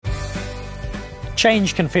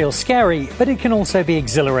Change can feel scary, but it can also be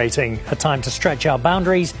exhilarating. A time to stretch our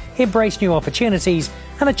boundaries, embrace new opportunities,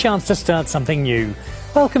 and a chance to start something new.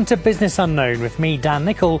 Welcome to Business Unknown with me, Dan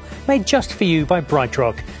Nicholl, made just for you by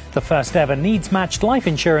BrightRock, the first ever needs-matched life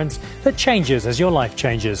insurance that changes as your life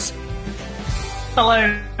changes. Hello,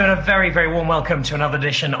 and a very, very warm welcome to another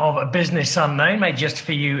edition of Business Unknown, made just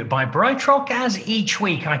for you by BrightRock. As each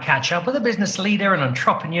week I catch up with a business leader, an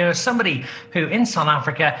entrepreneur, somebody who in South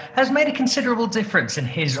Africa has made a considerable difference in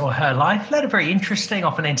his or her life, led a very interesting,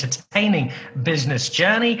 often entertaining business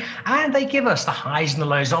journey, and they give us the highs and the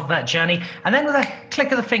lows of that journey, and then with a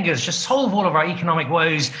click of the fingers, just solve all of our economic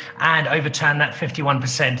woes and overturn that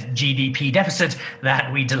 51% GDP deficit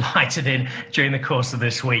that we delighted in during the course of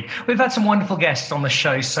this week. We've had some wonderful guests on the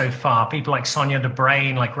show so far, people like Sonia De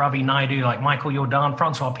Brain, like Ravi Naidu, like Michael Jordan,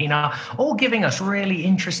 Francois Pina, all giving us really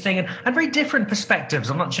interesting and very different perspectives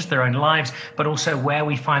on not just their own lives, but also where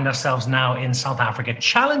we find ourselves now in South Africa.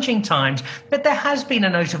 Challenging times, but there has been a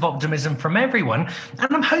note of optimism from everyone,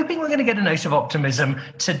 and I'm hoping we're going to get a note of optimism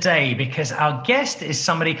today, because our guest is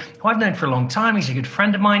somebody who I've known for a long time. He's a good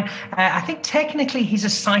friend of mine. I think technically he's a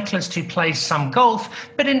cyclist who plays some golf,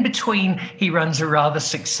 but in between he runs a rather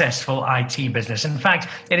successful IT business. In fact,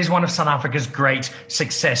 it is one of South Africa's great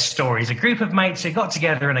success stories. A group of mates who got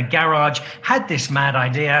together in a garage, had this mad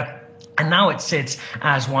idea, and now it sits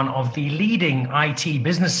as one of the leading IT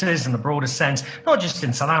businesses in the broader sense, not just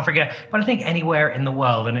in South Africa, but I think anywhere in the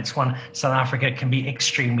world. And it's one South Africa can be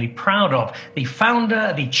extremely proud of. The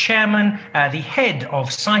founder, the chairman, the head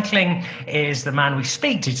of cycling is the man we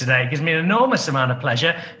speak to today. It gives me an enormous amount of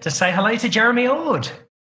pleasure to say hello to Jeremy Ord.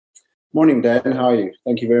 Morning, Dan. How are you?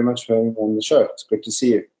 Thank you very much for having me on the show. It's good to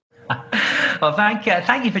see you. Well, thank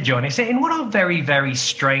you for joining us. In what are very, very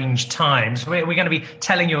strange times, we're going to be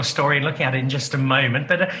telling your story and looking at it in just a moment,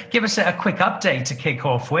 but give us a quick update to kick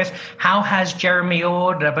off with. How has Jeremy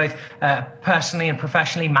Ord, both personally and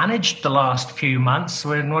professionally, managed the last few months?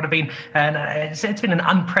 What have been, it's been an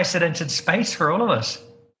unprecedented space for all of us.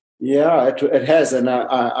 Yeah, it has. And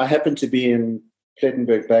I happened to be in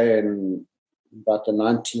Plettenberg Bay in about the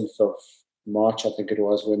 19th of March, I think it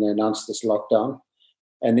was, when they announced this lockdown.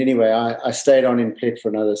 And anyway, I stayed on in Plet for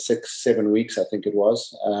another 6-7 weeks, I think it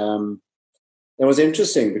was. It was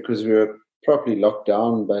interesting because we were properly locked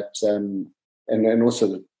down, but and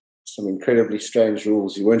also some incredibly strange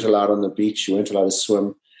rules. You weren't allowed on the beach, you weren't allowed to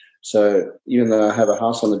swim. So even though I have a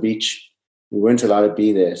house on the beach, we weren't allowed to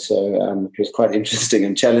be there. So it was quite interesting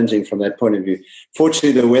and challenging from that point of view.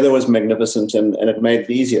 Fortunately, the weather was magnificent and it made it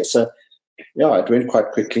easier. So yeah, it went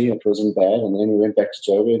quite quickly. It wasn't bad, and then we went back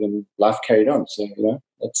to Joburg, and life carried on. So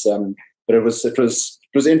it's but it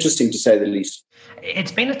was interesting to say the least.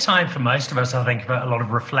 It's been a time for most of us, I think, about a lot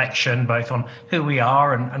of reflection, both on who we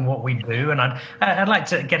are and what we do. And I'd like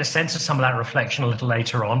to get a sense of some of that reflection a little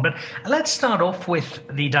later on. But let's start off with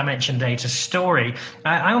the Dimension Data story.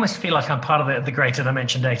 I almost feel like I'm part of the greater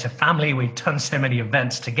Dimension Data family. We've done so many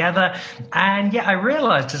events together. And yeah, I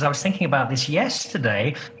realized as I was thinking about this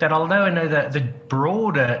yesterday that although I know the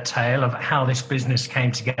broader tale of how this business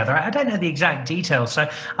came together, I don't know the exact details. So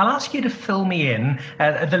I'll ask you to fill me in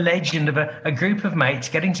the legend of a group of mates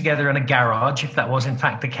getting together in a garage, if that was in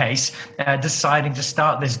fact the case, deciding to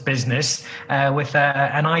start this business with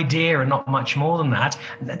an idea and not much more than that.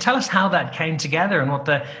 Tell us how that came together and what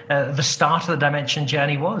the start of the Dimension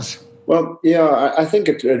journey was. Well, yeah, I think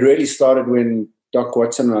it really started when Doc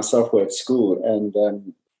Watson and myself were at school,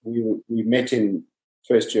 and we met in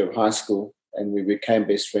first year of high school, and we became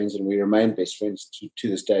best friends, and we remain best friends to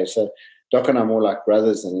this day. So Doc and I are more like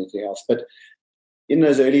brothers than anything else. But in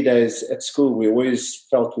those early days at school, we always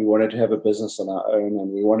felt we wanted to have a business on our own, and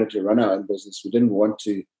we wanted to run our own business. We didn't want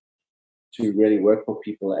to really work for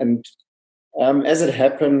people. And as it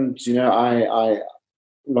happened, I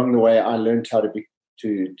along the way I learned how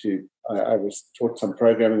I was taught some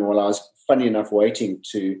programming while I was, funny enough, waiting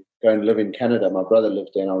to go and live in Canada. My brother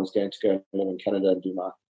lived there, and I was going to go and live in Canada and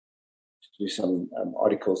do some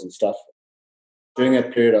articles and stuff. During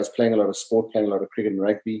that period, I was playing a lot of sport, playing a lot of cricket and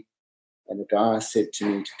rugby. And the guy said to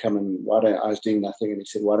me to come and I was doing nothing, and he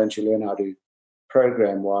said, "Why don't you learn how to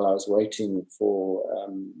program?" While I was waiting for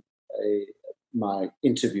my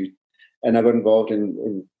interview, and I got involved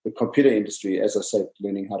in the computer industry, as I said,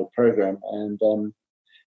 learning how to program. And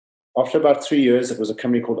after about 3 years, it was a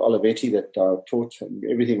company called Olivetti that I taught, and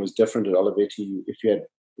everything was different at Olivetti. If you had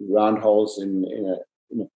round holes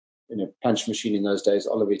in a punch machine in those days,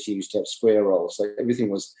 Olivetti used to have square rolls. So everything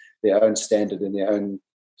was their own standard and their own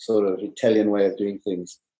sort of Italian way of doing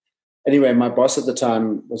things. Anyway, my boss at the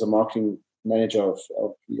time was a marketing manager of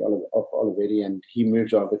Olivetti, and he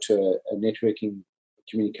moved over to a networking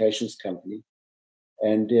communications company.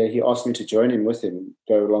 And he asked me to join him with him,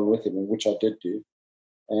 go along with him, which I did do.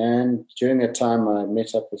 And during that time, I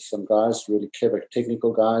met up with some guys, really clever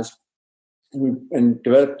technical guys, and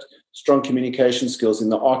developed strong communication skills in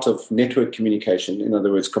the art of network communication, in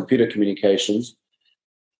other words, computer communications.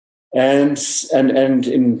 And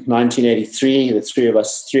in 1983, the three of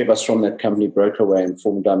us from that company broke away and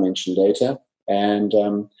formed Dimension Data. And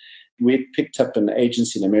we picked up an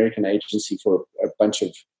American agency for a bunch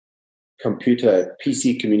of computer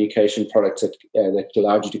PC communication products that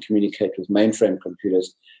allowed you to communicate with mainframe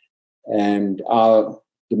computers. And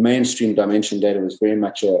the mainstream Dimension Data was very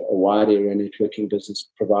much a wide area networking business,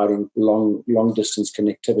 providing long distance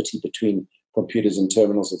connectivity between computers and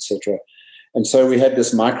terminals, etc. And so we had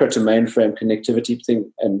this micro to mainframe connectivity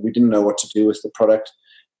thing, and we didn't know what to do with the product.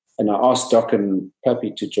 And I asked Doc and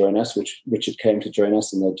Puppy to join us, which Richard came to join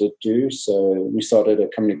us, and they did do. So we started a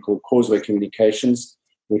company called Causeway Communications,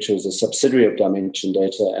 which was a subsidiary of Dimension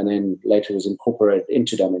Data, and then later was incorporated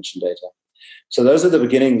into Dimension Data. So those are the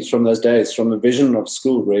beginnings from those days, from the vision of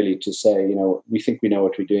school, really, to say, we think we know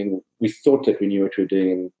what we're doing. We thought that we knew what we were doing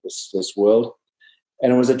in this world.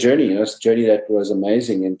 And it was a journey, a journey that was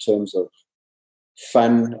amazing in terms of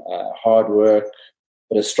fun, hard work,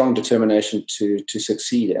 but a strong determination to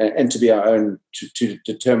succeed and to be our own, to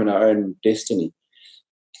determine our own destiny.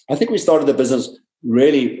 I think we started the business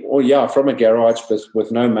really, from a garage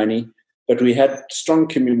with no money, but we had strong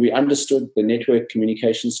we understood the network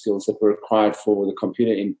communication skills that were required for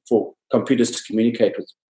for computers to communicate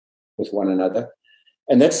with one another.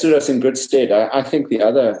 And that stood us in good stead. I think the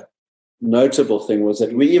other notable thing was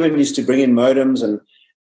that we even used to bring in modems, and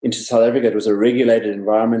into South Africa, it was a regulated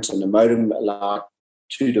environment, and the modem allowed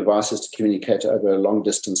two devices to communicate over a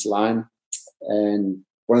long-distance line. And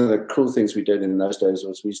one of the cool things we did in those days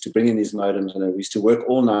was we used to bring in these modems, and we used to work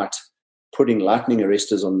all night putting lightning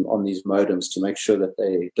arresters on these modems to make sure that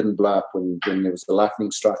they didn't blow up when there was a lightning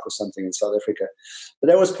strike or something in South Africa. But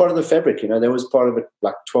that was part of the fabric, that was part of it,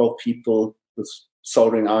 like 12 people with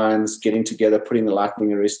soldering irons getting together, putting the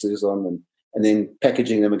lightning arresters on, and then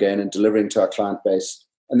packaging them again and delivering to our client base.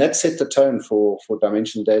 And that set the tone for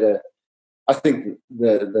Dimension Data. I think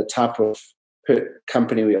the type of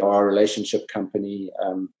company we are, relationship company,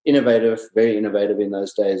 innovative, very innovative in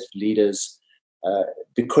those days, leaders.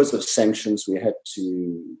 Because of sanctions, we had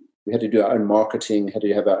to do our own marketing, had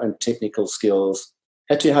to have our own technical skills,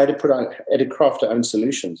 had to craft our own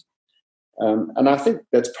solutions. And I think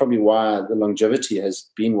that's probably why the longevity has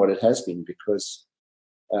been what it has been, because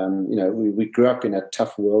we grew up in a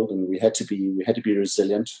tough world, and we had to be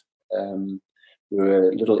resilient. We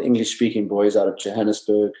were little English-speaking boys out of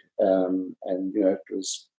Johannesburg, and it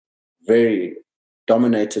was very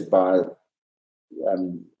dominated by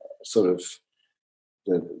sort of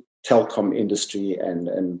the telecom industry and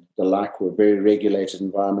the like. Were very regulated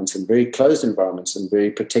environments and very closed environments and very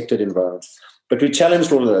protected environments. But we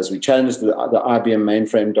challenged all of those. We challenged the IBM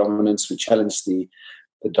mainframe dominance. We challenged the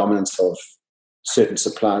dominance of certain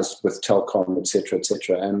suppliers with telecom, et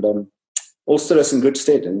cetera, and all stood us in good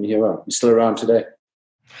stead. And here we are. We're still around today.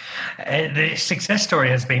 The success story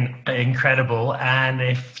has been incredible. And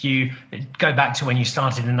if you go back to when you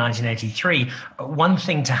started in 1983, one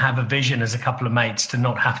thing to have a vision as a couple of mates to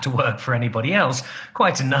not have to work for anybody else,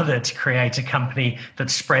 quite another to create a company that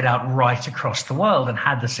spread out right across the world and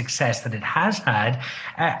had the success that it has had.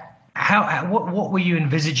 What were you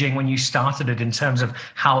envisaging when you started it in terms of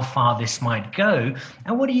how far this might go?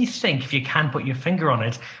 And what do you think, if you can put your finger on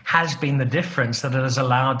it, has been the difference that it has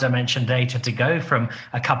allowed Dimension Data to go from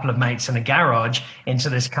a couple of mates in a garage into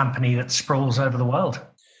this company that sprawls over the world?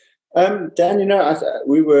 Dan,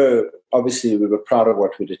 we were proud of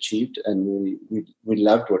what we'd achieved, and we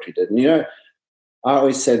loved what we did. And, I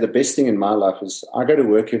always say the best thing in my life is I go to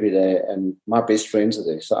work every day and my best friends are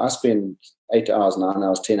there. So I spend 8 hours, 9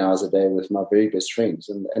 hours, 10 hours a day with my very best friends.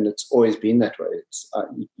 And it's always been that way.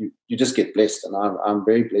 You just get blessed, and I'm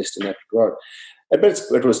very blessed in that regard. But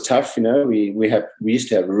it was tough, We used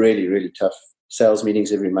to have really, really tough sales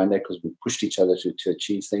meetings every Monday because we pushed each other to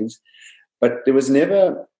achieve things. But there was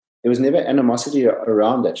never animosity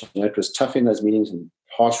around that. It was tough in those meetings, and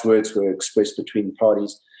harsh words were expressed between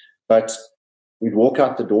parties. But we'd walk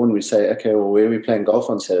out the door and we'd say, okay, well, where are we playing golf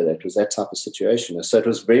on Saturday? It was that type of situation. So it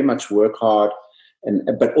was very much work hard,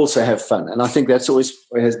 but also have fun. And I think that's always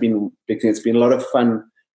has been a big thing. It's been a lot of fun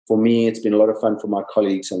for me. It's been a lot of fun for my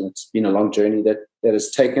colleagues, and it's been a long journey that has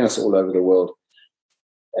taken us all over the world.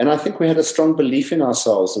 And I think we had a strong belief in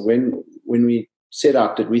ourselves. When we set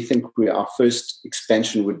out, did we think our first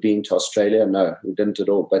expansion would be into Australia? No, we didn't at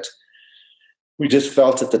all. But we just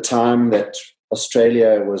felt at the time that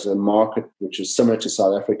Australia was a market which was similar to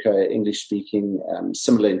South Africa, English-speaking,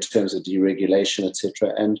 similar in terms of deregulation,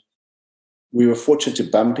 etc. And we were fortunate to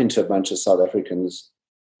bump into a bunch of South Africans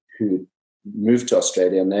who moved to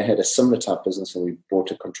Australia, and they had a similar type business, and we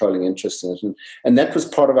bought a controlling interest in it. And that was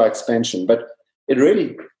part of our expansion. But it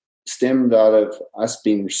really stemmed out of us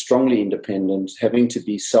being strongly independent, having to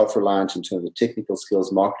be self-reliant in terms of technical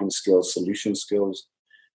skills, marketing skills, solution skills.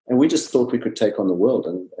 And we just thought we could take on the world.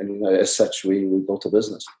 And as such, we built a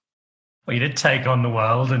business. Well, you did take on the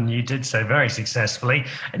world, and you did so very successfully,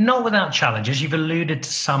 not without challenges. You've alluded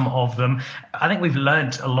to some of them. I think we've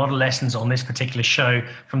learned a lot of lessons on this particular show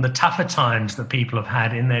from the tougher times that people have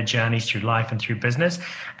had in their journeys through life and through business.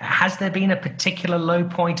 Has there been a particular low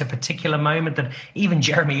point, a particular moment that even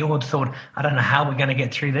Jeremy Ord thought, I don't know how we're going to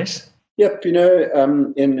get through this? Yep.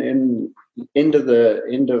 In end of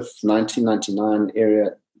 1999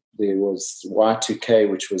 area, there was Y2K,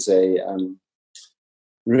 which was I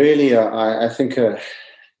think a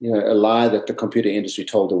lie that the computer industry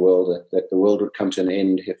told the world, that the world would come to an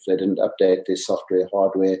end if they didn't update their software,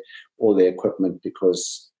 hardware, or their equipment,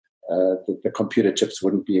 because the computer chips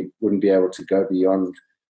wouldn't be able to go beyond.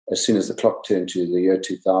 As soon as the clock turned to the year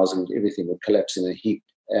 2000, everything would collapse in a heap.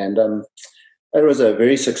 And it was a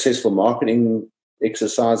very successful marketing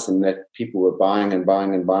exercise in that people were buying and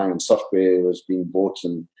buying and buying, and software was being bought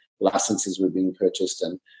and licenses were being purchased,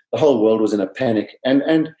 and the whole world was in a panic.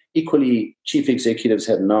 And equally, chief executives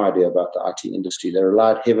had no idea about the IT industry. They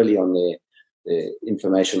relied heavily on their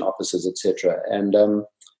information officers, etc. And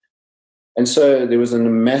so there was a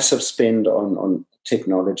massive spend on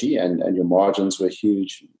technology, and your margins were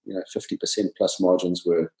huge. 50% plus margins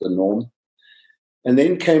were the norm. And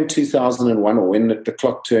then came 2001, or when the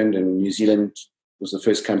clock turned, and New Zealand was the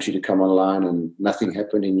first country to come online, and nothing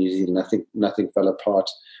happened in New Zealand. Nothing fell apart.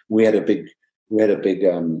 We had a big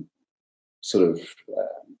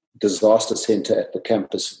disaster center at the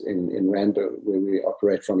campus in Randburg, where we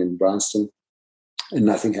operate from in Bryanston, and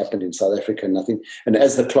nothing happened in South Africa. Nothing. And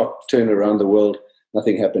as the clock turned around the world,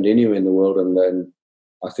 nothing happened anywhere in the world. And then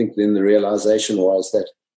I think then the realization was that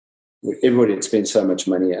everybody had spent so much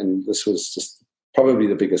money, and this was just probably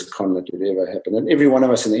the biggest con that had ever happened. And every one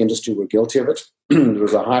of us in the industry were guilty of it. There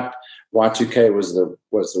was a hype. Y2K was the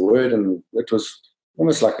word, and it was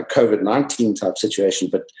almost like a COVID-19 type situation,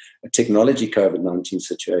 but a technology COVID-19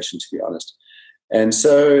 situation, to be honest. And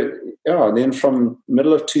so, then from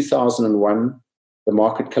middle of 2001, the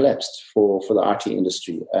market collapsed for the IT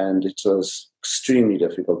industry, and it was extremely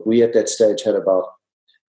difficult. We at that stage had about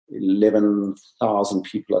 11,000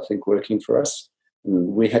 people, I think, working for us. And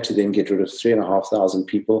we had to then get rid of 3,500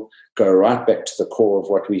 people, go right back to the core of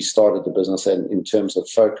what we started the business in terms of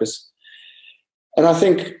focus. And I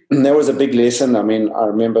think that was a big lesson. I mean, I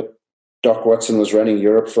remember Doc Watson was running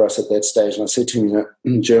Europe for us at that stage, and I said to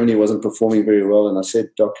him, Germany wasn't performing very well, and I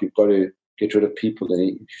said, Doc, you've got to get rid of people. And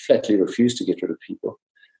he flatly refused to get rid of people.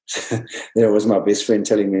 That was my best friend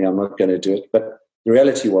telling me I'm not going to do it. But the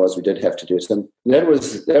reality was we did have to do it. And that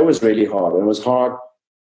was really hard. And it was hard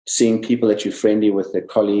seeing people that you're friendly with, their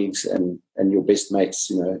colleagues and your best mates,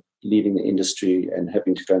 leaving the industry and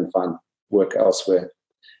having to go and find work elsewhere.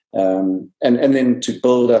 And then to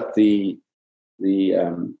build up the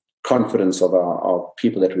confidence of our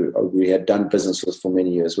people that we had done business with for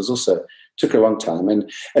many years was also took a long time.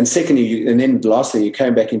 And secondly, and then lastly, you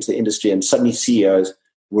came back into the industry, and suddenly CEOs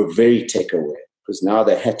were very tech aware, because now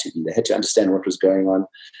they had to understand what was going on,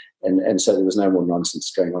 and so there was no more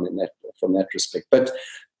nonsense going on from that respect. But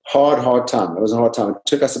hard time. It was a hard time. It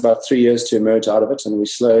took us about 3 years to emerge out of it, and we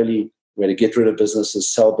had to get rid of businesses,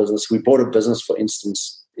 sell business. We bought a business, for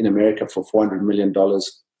instance, in America for $400 million.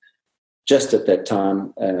 Just at that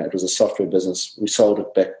time, it was a software business. We sold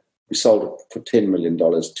it back. We sold it for $10 million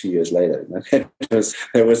 2 years later.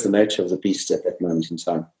 That was the nature of the beast at that moment in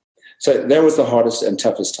time. So that was the hardest and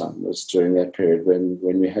toughest time, was during that period when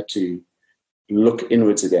we had to look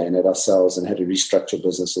inwards again at ourselves and had to restructure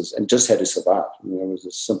businesses and just had to survive. It was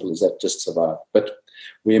as simple as that, just survive. But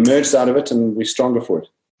we emerged out of it, and we're stronger for it.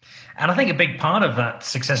 And I think a big part of that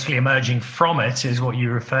successfully emerging from it is what you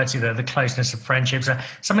refer to there, the closeness of friendships.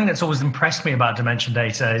 Something that's always impressed me about Dimension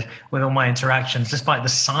Data is with all my interactions, despite the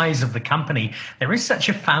size of the company, there is such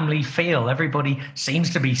a family feel. Everybody seems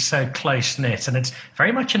to be so close-knit, and it's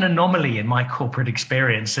very much an anomaly in my corporate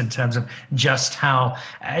experience in terms of just how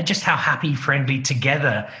happy, friendly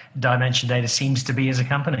together Dimension Data seems to be as a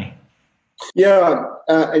company. Yeah,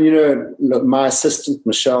 and my assistant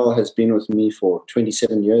Michelle has been with me for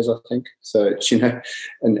 27 years, I think. So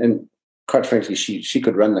and quite frankly, she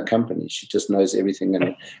could run the company. She just knows everything.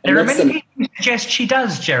 And there are many people who suggest she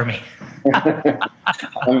does, Jeremy.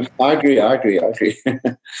 I agree.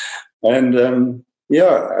 And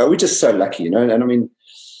we're just so lucky, And I mean,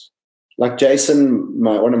 like Jason,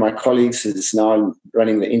 one of my colleagues, is now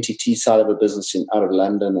running the NTT side of the business out of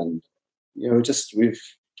London, and we've just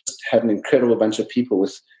had an incredible bunch of people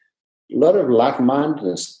with a lot of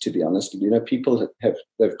like-mindedness. To be honest, people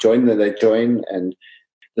they've joined, and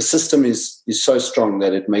the system is so strong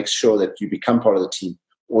that it makes sure that you become part of the team,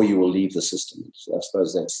 or you will leave the system. So I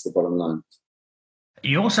suppose that's the bottom line.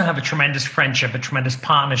 You also have a tremendous friendship, a tremendous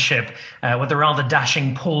partnership with a rather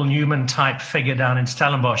dashing Paul Newman type figure down in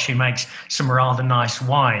Stellenbosch who makes some rather nice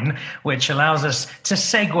wine, which allows us to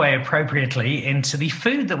segue appropriately into the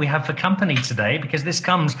food that we have for company today, because this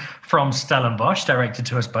comes from Stellenbosch, directed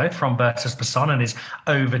to us both from Bertus Besson and his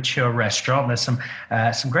Overture restaurant. There's some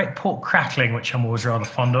great pork crackling, which I'm always rather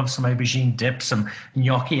fond of, some aubergine dip, some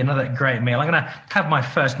gnocchi, another great meal. I'm going to have my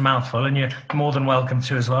first mouthful, and you're more than welcome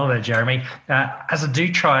to as well there, Jeremy. As I do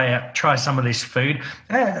try some of this food.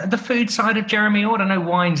 The food side of Jeremy Ord, I know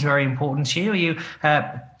wine's very important to you. Are you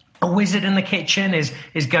a wizard in the kitchen? Is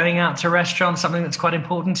going out to restaurants something that's quite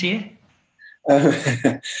important to you?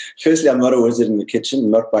 Firstly, I'm not a wizard in the kitchen,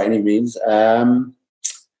 not by any means.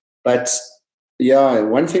 But yeah,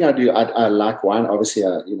 one thing I do, I like wine. Obviously,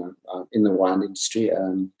 I'm in the wine industry.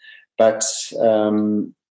 But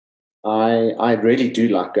I really do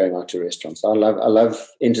like going out to restaurants. I love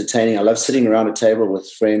entertaining. I love sitting around a table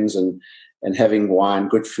with friends and having wine,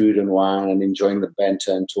 good food and wine, and enjoying the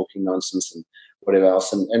banter and talking nonsense and whatever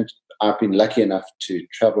else. And I've been lucky enough to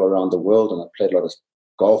travel around the world, and I've played a lot of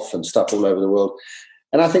golf and stuff all over the world.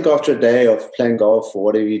 And I think after a day of playing golf or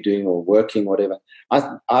whatever you're doing or working, whatever,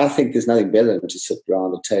 I think there's nothing better than to sit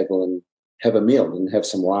around a table and have a meal and have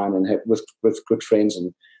some wine and have with good friends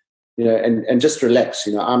and and just relax.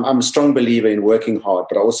 I'm a strong believer in working hard,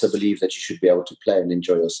 but I also believe that you should be able to play and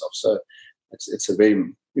enjoy yourself. So it's a very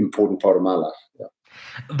important part of my life. Yeah.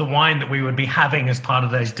 The wine that we would be having as part of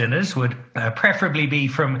those dinners would preferably be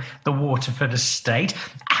from the Waterford estate.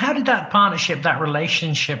 How did that partnership, that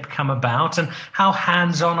relationship come about, and how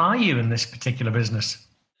hands-on are you in this particular business?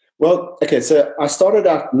 Well, okay, so I started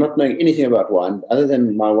out not knowing anything about wine, other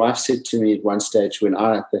than my wife said to me at one stage when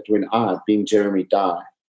I, being Jeremy Dye,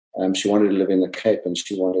 she wanted to live in the Cape and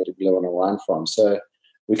she wanted to live on a wine farm. So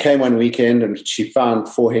we came one weekend and she found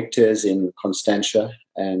 4 hectares in Constantia,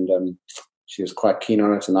 and she was quite keen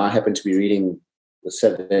on it. And I happened to be reading the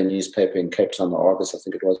Saturday newspaper in Cape Town, the Argus, I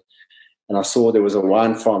think it was. And I saw there was a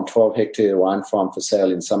wine farm, 12-hectare wine farm for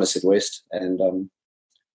sale in Somerset West. And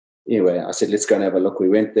anyway, I said, let's go and have a look. We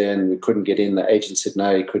went there and we couldn't get in. The agent said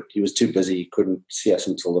no, he was too busy. He couldn't see us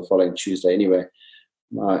until the following Tuesday. Anyway,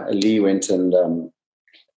 Lee went and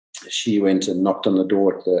she went and knocked on the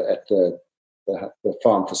door at the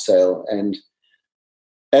farm for sale. And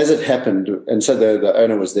as it happened, and so the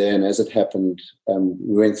owner was there, and as it happened,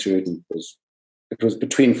 we went through it, and it was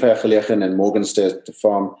between Vergelegen and Morgenster. The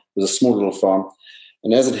farm was a small little farm.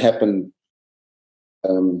 And as it happened,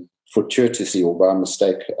 fortuitously or by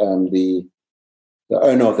mistake, the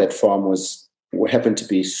owner of that farm happened to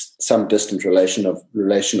be some distant relation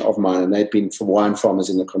of mine, and they'd been from wine farmers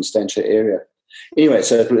in the Constantia area. Anyway,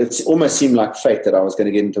 so it almost seemed like fate that I was going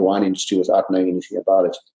to get into the wine industry without knowing anything about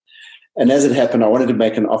it. And as it happened, I wanted to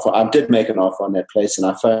make an offer. I did make an offer on that place,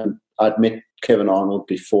 and I'd met Kevin Arnold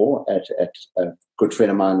before at a good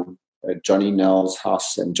friend of mine, Johnny Nell's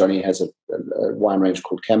house, and Johnny has a wine range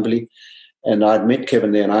called Camberley. And I'd met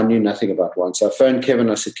Kevin there, and I knew nothing about wine. So I phoned Kevin.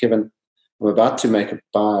 I said, Kevin, I'm about to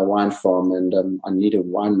buy a wine farm, and I need a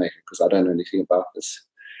winemaker because I don't know anything about this.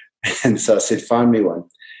 And so I said, find me one.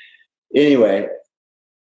 Anyway,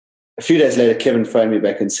 a few days later, Kevin phoned me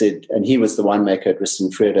back and said, and he was the winemaker at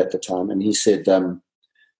Riston Fred at the time, and he said,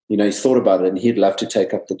 he's thought about it and he'd love to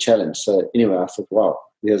take up the challenge. So anyway, I thought, wow,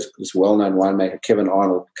 there's this well-known winemaker, Kevin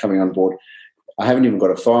Arnold, coming on board. I haven't even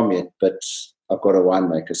got a farm yet, but I've got a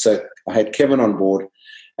winemaker. So I had Kevin on board,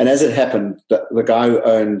 and as it happened, the guy who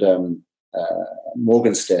owned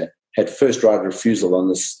Morgenster had first right of refusal on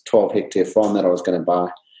this 12-hectare farm that I was going to buy,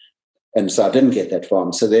 and so I didn't get that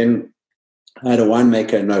farm. So then I had a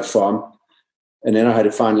winemaker and no farm, and then I had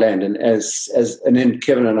to find land. And and then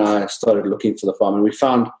Kevin and I started looking for the farm, and we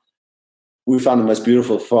found the most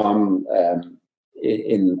beautiful farm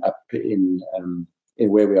in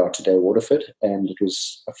where we are today, Waterford. And it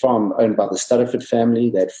was a farm owned by the Studderford family.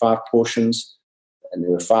 They had 5 portions, and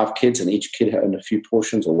there were 5 kids, and each kid owned a few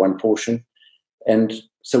portions or 1 portion. And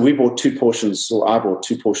so we bought 2 portions, or I bought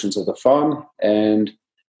 2 portions of the farm, and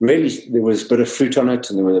really, there was a bit of fruit on it,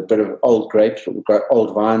 and there was a bit of old grapes,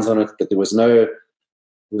 old vines on it, but there was no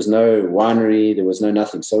winery, there was no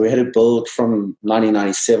nothing. So we had to build from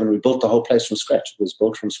 1997. We built the whole place from scratch. It was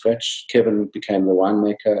built from scratch. Kevin became the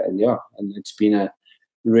winemaker, and it's been a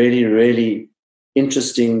really, really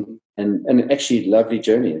interesting and actually lovely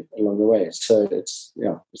journey along the way. So it's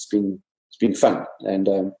been fun,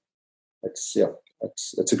 and it's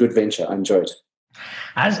a good venture. I enjoy it.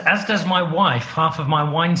 As does my wife. Half of my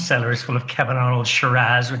wine cellar is full of Kevin Arnold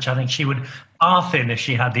Shiraz, which I think she would bath in if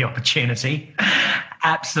she had the opportunity.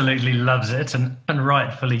 Absolutely loves it, and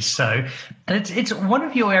rightfully so. And it's one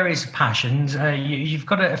of your areas of passions. You've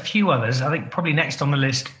got a few others. I think probably next on the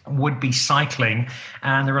list would be cycling,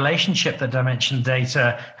 and the relationship that Dimension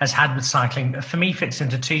Data has had with cycling, for me, fits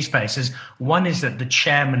into two spaces. One is that the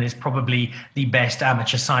chairman is probably the best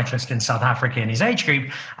amateur cyclist in South Africa in his age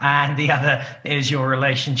group, and the other is your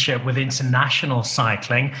relationship with international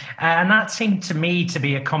cycling. And that seemed to me to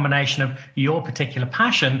be a combination of your particular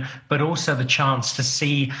passion, but also the chance to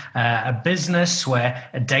see a business where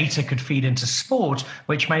data could feed into sport,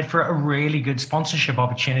 which made for a really good sponsorship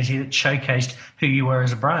opportunity that showcased who you were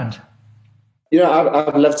as a brand.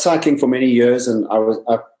 I've loved cycling for many years, and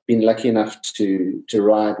I've been lucky enough to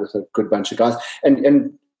ride with a good bunch of guys.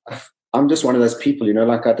 And I'm just one of those people,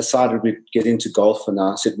 like I decided we'd get into golf, and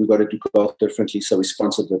I said we've got to do golf differently. So we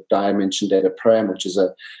sponsored the Dimension Data Pro-Am, which is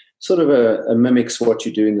a sort of a mimics what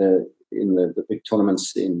you do in the big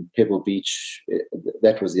tournaments in Pebble Beach.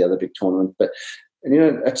 That was the other big tournament. But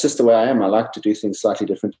that's just the way I am. I like to do things slightly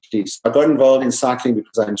differently. So I got involved in cycling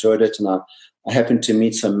because I enjoyed it, and I happened to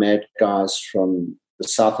meet some mad guys from the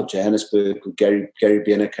south of Johannesburg, Gary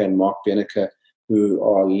Bieneke and Mark Bieneke, who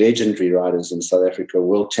are legendary riders in South Africa,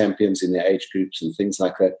 world champions in their age groups and things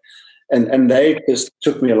like that. And they just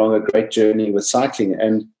took me along a great journey with cycling.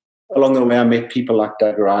 And along the way, I met people like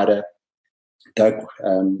Doug Ryder. Doug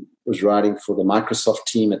was riding for the Microsoft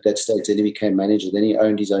team at that stage. Then he became manager. Then he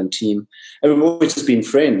owned his own team. And we've always just been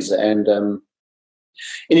friends. And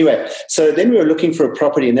anyway, so then we were looking for a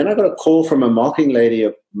property. And then I got a call from a marketing lady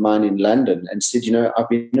of mine in London and said, I've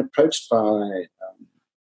been approached by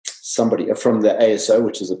somebody from the ASO,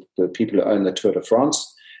 which is the people who own the Tour de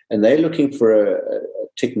France. And they're looking for a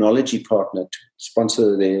technology partner to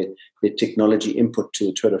sponsor their technology input to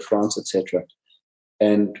the Tour de France, etc.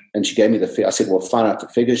 And she gave me the figure. I said, well, find out the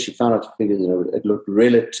figures. She found out the figures. It looked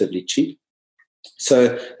relatively cheap.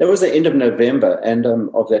 So that was the end of November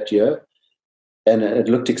of that year, and it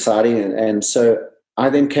looked exciting. And so I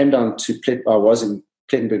then came down to I was in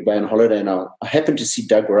Plettenberg Bay on holiday, and I happened to see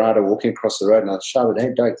Doug Ryder walking across the road, and I shouted,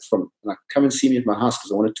 hey, Doug, come and see me at my house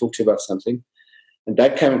because I want to talk to you about something. And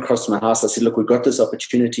Doug came across my house. I said, look, we've got this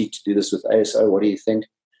opportunity to do this with ASO. What do you think?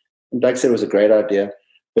 And Doug said it was a great idea.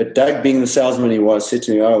 But Doug, being the salesman he was, said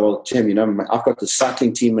to me, oh, well, Tim, I've got the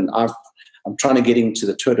cycling team, and I'm trying to get into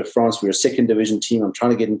the Tour de France. We're a second division team. I'm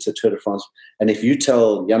trying to get into the Tour de France. And if you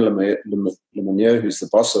tell Jan Lemonnier, who's the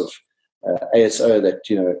boss of ASO,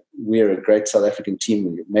 that, we're a great South African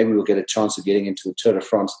team, maybe we'll get a chance of getting into the Tour de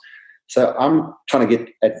France. So I'm trying to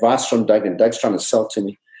get advice from Doug, and Doug's trying to sell to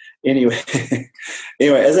me. Anyway,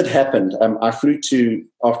 as it happened,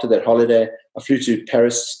 after that holiday, I flew to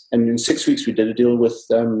Paris, and in 6 weeks we did a deal with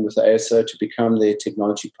the ASO to become their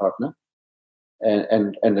technology partner,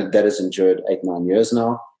 and that has endured 8-9 years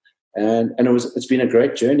now, and it's been a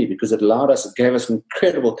great journey because it gave us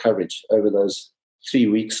incredible coverage over those 3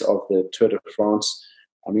 weeks of the Tour de France.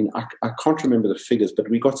 I mean, I can't remember the figures,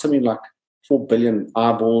 but we got something like 4 billion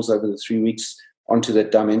eyeballs over the 3 weeks onto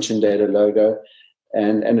that Dimension Data logo.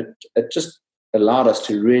 And it just allowed us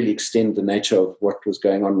to really extend the nature of what was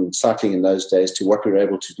going on in cycling in those days to what we were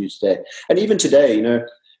able to do today. And even today,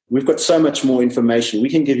 we've got so much more information. We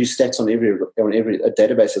can give you stats on a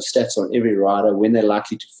database of stats on every rider, when they're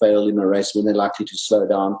likely to fail in a race, when they're likely to slow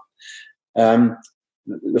down.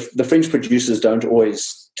 The French producers don't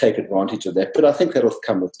always take advantage of that, but I think that'll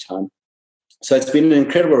come with time. So it's been an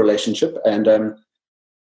incredible relationship, and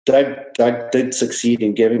Doug did succeed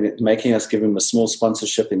in making us give him a small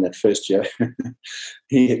sponsorship in that first year.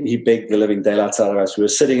 He begged the living daylights out of us. We were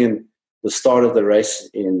sitting in the start of the race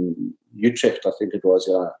in Utrecht, I think it was,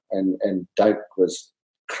 and Doug was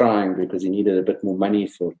crying because he needed a bit more money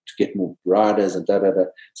to get more riders and da-da-da.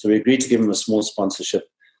 So we agreed to give him a small sponsorship.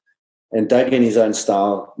 And Doug, in his own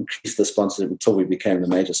style, increased the sponsorship until we became the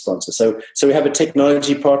major sponsor. So we have a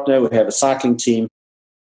technology partner, we have a cycling team,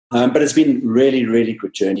 but it's been really, really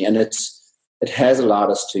good journey, and it has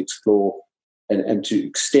allowed us to explore and to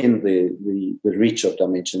extend the reach of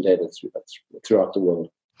Dimension Data throughout the world.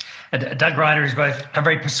 Doug Ryder is both a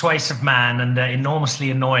very persuasive man and enormously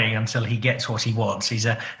annoying until he gets what he wants. He's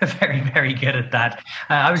very, very good at that.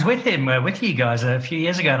 I was with him, with you guys a few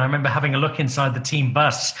years ago, and I remember having a look inside the team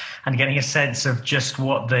bus and getting a sense of just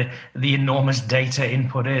what the enormous data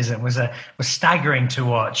input is. It was staggering to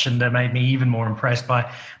watch, and made me even more impressed by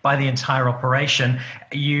the entire operation.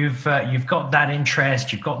 You've got that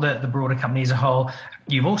interest. You've got the broader company as a whole.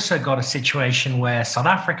 You've also got a situation where South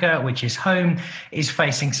Africa, which is home, is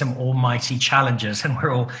facing some almighty challenges, and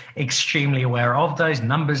we're all extremely aware of those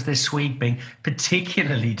numbers this week being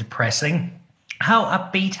particularly depressing. How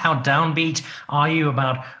upbeat, how downbeat are you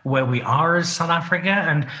about where we are as South Africa?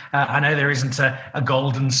 And I know there isn't a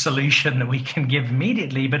golden solution that we can give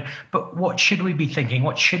immediately, but what should we be thinking?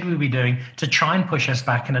 What should we be doing to try and push us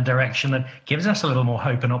back in a direction that gives us a little more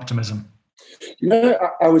hope and optimism?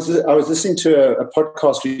 I was listening to a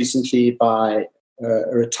podcast recently by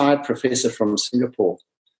a retired professor from Singapore,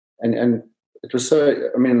 and it was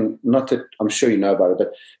so. I mean, not that I'm sure you know about it,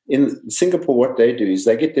 but in Singapore, what they do is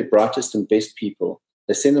they get their brightest and best people,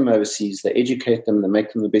 they send them overseas, they educate them, they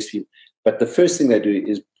make them the best people. But the first thing they do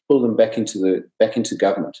is pull them back into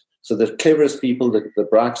government. So the cleverest people, the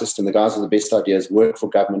brightest, and the guys with the best ideas work for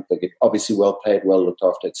government. They get obviously well paid, well looked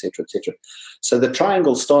after, etc., etc. So the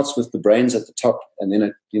triangle starts with the brains at the top, and then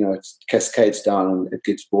it cascades down, and it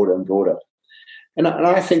gets broader and broader. And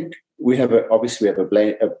I think we have a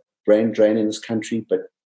brain drain in this country, but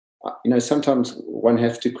sometimes one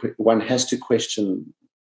has to question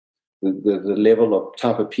the level of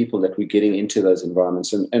type of people that we're getting into those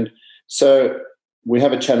environments, and so we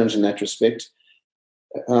have a challenge in that respect.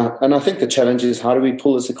 And I think the challenge is, how do we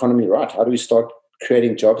pull this economy right? How do we start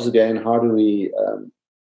creating jobs again? How do we,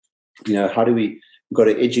 we've got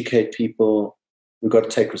to educate people. We've got to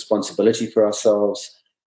take responsibility for ourselves.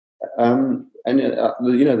 One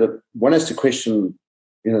has to question,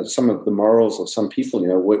 some of the morals of some people.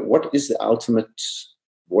 What is the ultimate?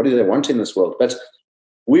 What do they want in this world? But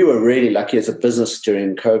we were really lucky as a business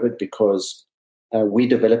during COVID because we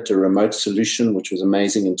developed a remote solution, which was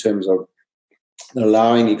amazing in terms of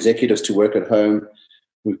allowing executives to work at home.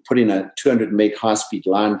 We put in a 200 meg high-speed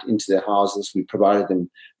line into their houses. We provided them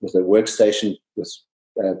with a workstation with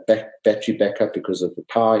battery backup because of the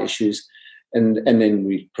power issues. And then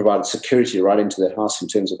we provided security right into their house in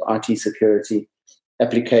terms of IT security.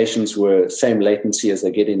 Applications were same latency as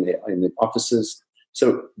they get in the offices.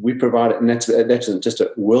 So we provided, and that's just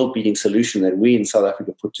a world-beating solution that we in South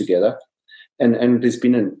Africa put together. And there's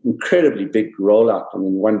been an incredibly big rollout. I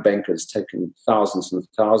mean, one bank has taken thousands and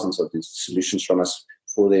thousands of these solutions from us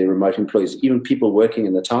for their remote employees, even people working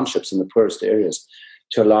in the townships in the poorest areas,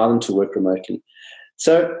 to allow them to work remotely.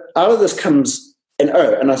 So out of this comes, and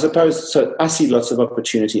I suppose, so I see lots of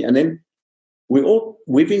opportunity. And then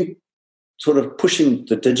we've been sort of pushing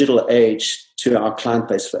the digital age to our client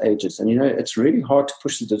base for ages. And, it's really hard to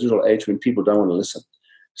push the digital age when people don't want to listen.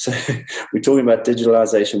 So we're talking about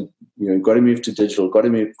digitalization, got to move to digital, got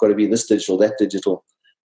to be this digital, that digital.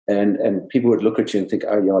 And people would look at you and think,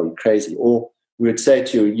 oh, yeah, you're crazy. Or we would say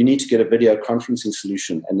to you, you need to get a video conferencing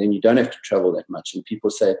solution, and then you don't have to travel that much. And people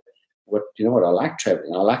say, I like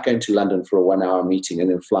traveling. I like going to London for a 1 hour meeting and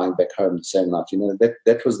then flying back home the same night.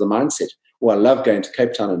 That was the mindset. Or I love going to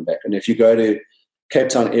Cape Town and back. And if you go to Cape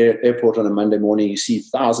Town Airport on a Monday morning, you see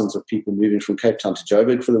thousands of people moving from Cape Town to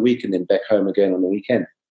Joburg for the week and then back home again on the weekend.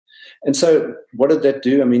 And so what did that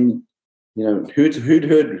do? I mean,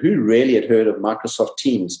 who really had heard of Microsoft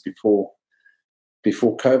Teams before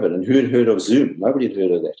COVID, and who had heard of Zoom? Nobody had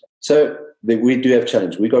heard of that. So we do have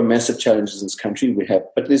challenges. We've got massive challenges in this country.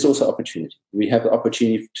 But there's also opportunity. We have the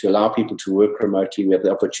opportunity to allow people to work remotely. We have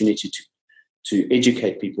the opportunity to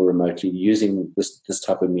educate people remotely using this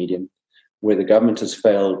type of medium. Where the government has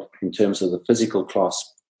failed in terms of the physical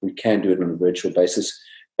class, we can do it on a virtual basis.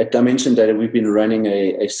 At Dimension Data, we've been running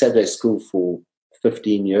a Saturday school for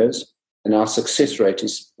 15 years, and our success rate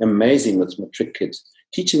is amazing with matric kids.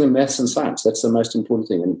 Teaching them maths and science, that's the most important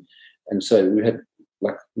thing. And so we had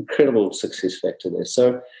incredible success factor there.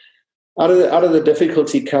 So out of the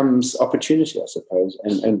difficulty comes opportunity, I suppose.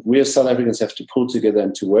 And we as South Africans have to pull together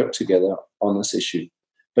and to work together on this issue.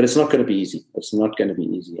 But it's not going to be easy. It's not going to be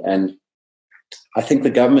easy. And I think the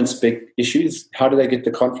government's big issue is, how do they get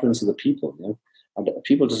the confidence of the people?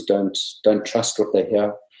 People just don't trust what they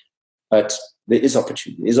hear. But there is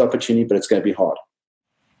opportunity. There is opportunity, but it's going to be hard.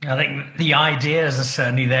 I think the ideas are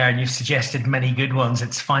certainly there, and you've suggested many good ones.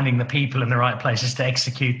 It's finding the people in the right places to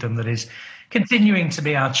execute them that is continuing to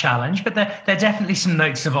be our challenge, but there are definitely some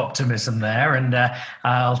notes of optimism there, and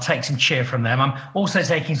I'll take some cheer from them. I'm also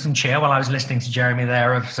taking some cheer while I was listening to Jeremy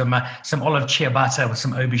there of some olive ciabatta with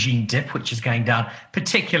some aubergine dip, which is going down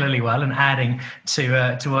particularly well and adding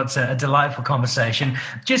to what's a delightful conversation.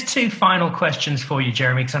 Just two final questions for you,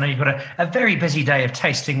 Jeremy, because I know you've got a very busy day of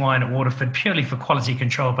tasting wine at Waterford purely for quality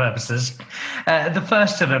control purposes. The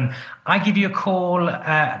first of them, I give you a call,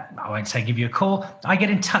 I won't say give you a call, I get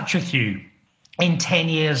in touch with you in 10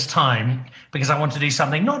 years' time because I want to do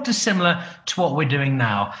something not dissimilar to what we're doing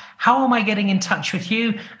now. How am I getting in touch with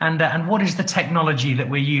you, and what is the technology that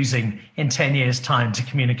we're using in 10 years' time to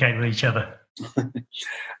communicate with each other?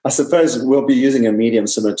 I suppose we'll be using a medium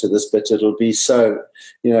similar to this, but it'll be so,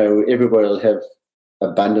 everybody will have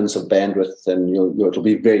abundance of bandwidth, and it'll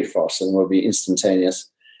be very fast and will be instantaneous.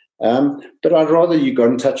 But I'd rather you got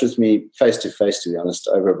in touch with me face to face, to be honest,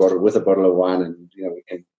 with a bottle of wine, and we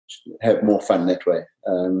can have more fun that way.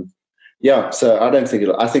 So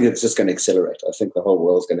I think it's just going to accelerate. I think the whole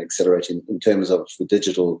world's going to accelerate in terms of the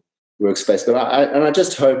digital workspace. But I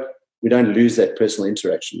just hope we don't lose that personal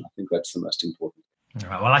interaction. I think that's the most important. All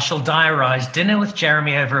right, well, I shall diarise dinner with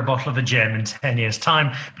Jeremy over a bottle of a gin in 10 years'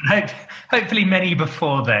 time, but hopefully many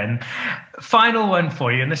before then. Final one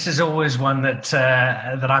for you, and this is always one that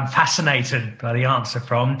I'm fascinated by the answer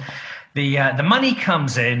from. The money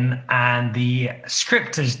comes in and the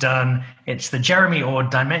script is done. It's the Jeremy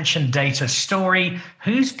Ord Dimension Data story.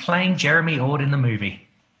 Who's playing Jeremy Ord in the movie?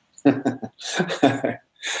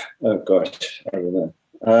 Oh, gosh, I don't know.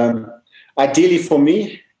 Ideally for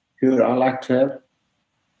me, who would I like to have?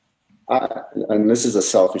 And this is a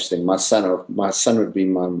selfish thing. My son would be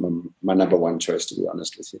my number one choice, to be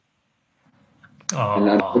honest with you.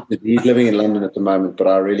 And he's living in London at the moment, but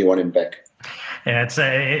I really want him back. Yeah,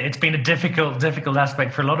 it's been a difficult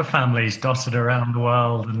aspect for a lot of families dotted around the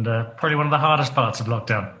world, and probably one of the hardest parts of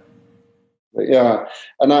lockdown. Yeah,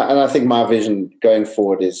 and I think my vision going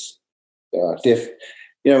forward is,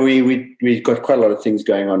 we've got quite a lot of things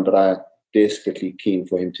going on, but I'm desperately keen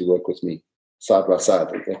for him to work with me side by side.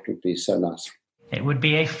 That would be so nice. It would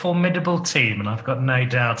be a formidable team, and I've got no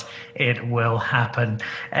doubt it will happen.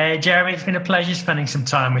 Jeremy, it's been a pleasure spending some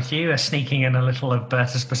time with you, sneaking in a little of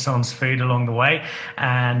Bertus Besson's food along the way,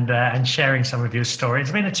 and sharing some of your story.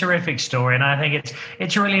 It's been a terrific story, and I think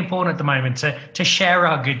it's really important at the moment to share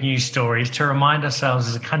our good news stories, to remind ourselves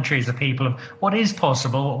as a country, as a people, of what is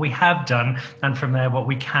possible, what we have done, and from there what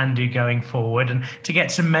we can do going forward, and to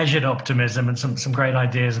get some measured optimism and some great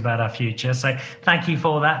ideas about our future. So thank you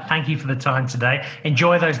for that. Thank you for the time today.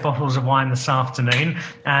 Enjoy those bottles of wine this afternoon,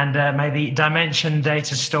 and may the Dimension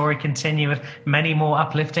Data story continue with many more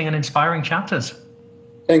uplifting and inspiring chapters.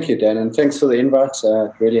 Thank you, Dan, and thanks for the invite.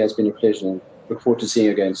 It really has been a pleasure, and look forward to seeing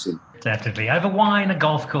you again soon. Definitely. Over wine, a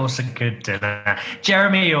golf course, a good dinner.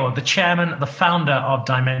 Jeremy Ord, the chairman, the founder of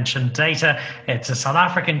Dimension Data. It's a South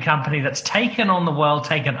African company that's taken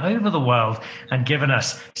over the world, and given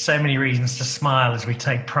us so many reasons to smile as we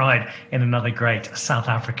take pride in another great South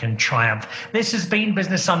African triumph. This has been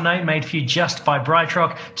Business Unknown, made for you just by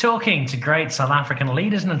BrightRock, talking to great South African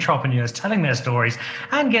leaders and entrepreneurs, telling their stories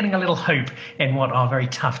and getting a little hope in what are very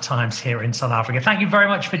tough times here in South Africa. Thank you very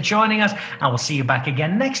much for joining us, and we'll see you back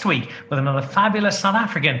again next week with another fabulous South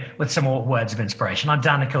African with some more words of inspiration. I'm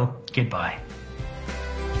Dan Nicholl. Goodbye.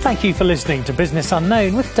 Thank you for listening to Business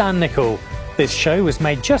Unknown with Dan Nicholl. This show was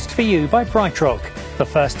made just for you by BrightRock, the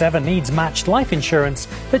first ever needs-matched life insurance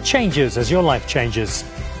that changes as your life changes.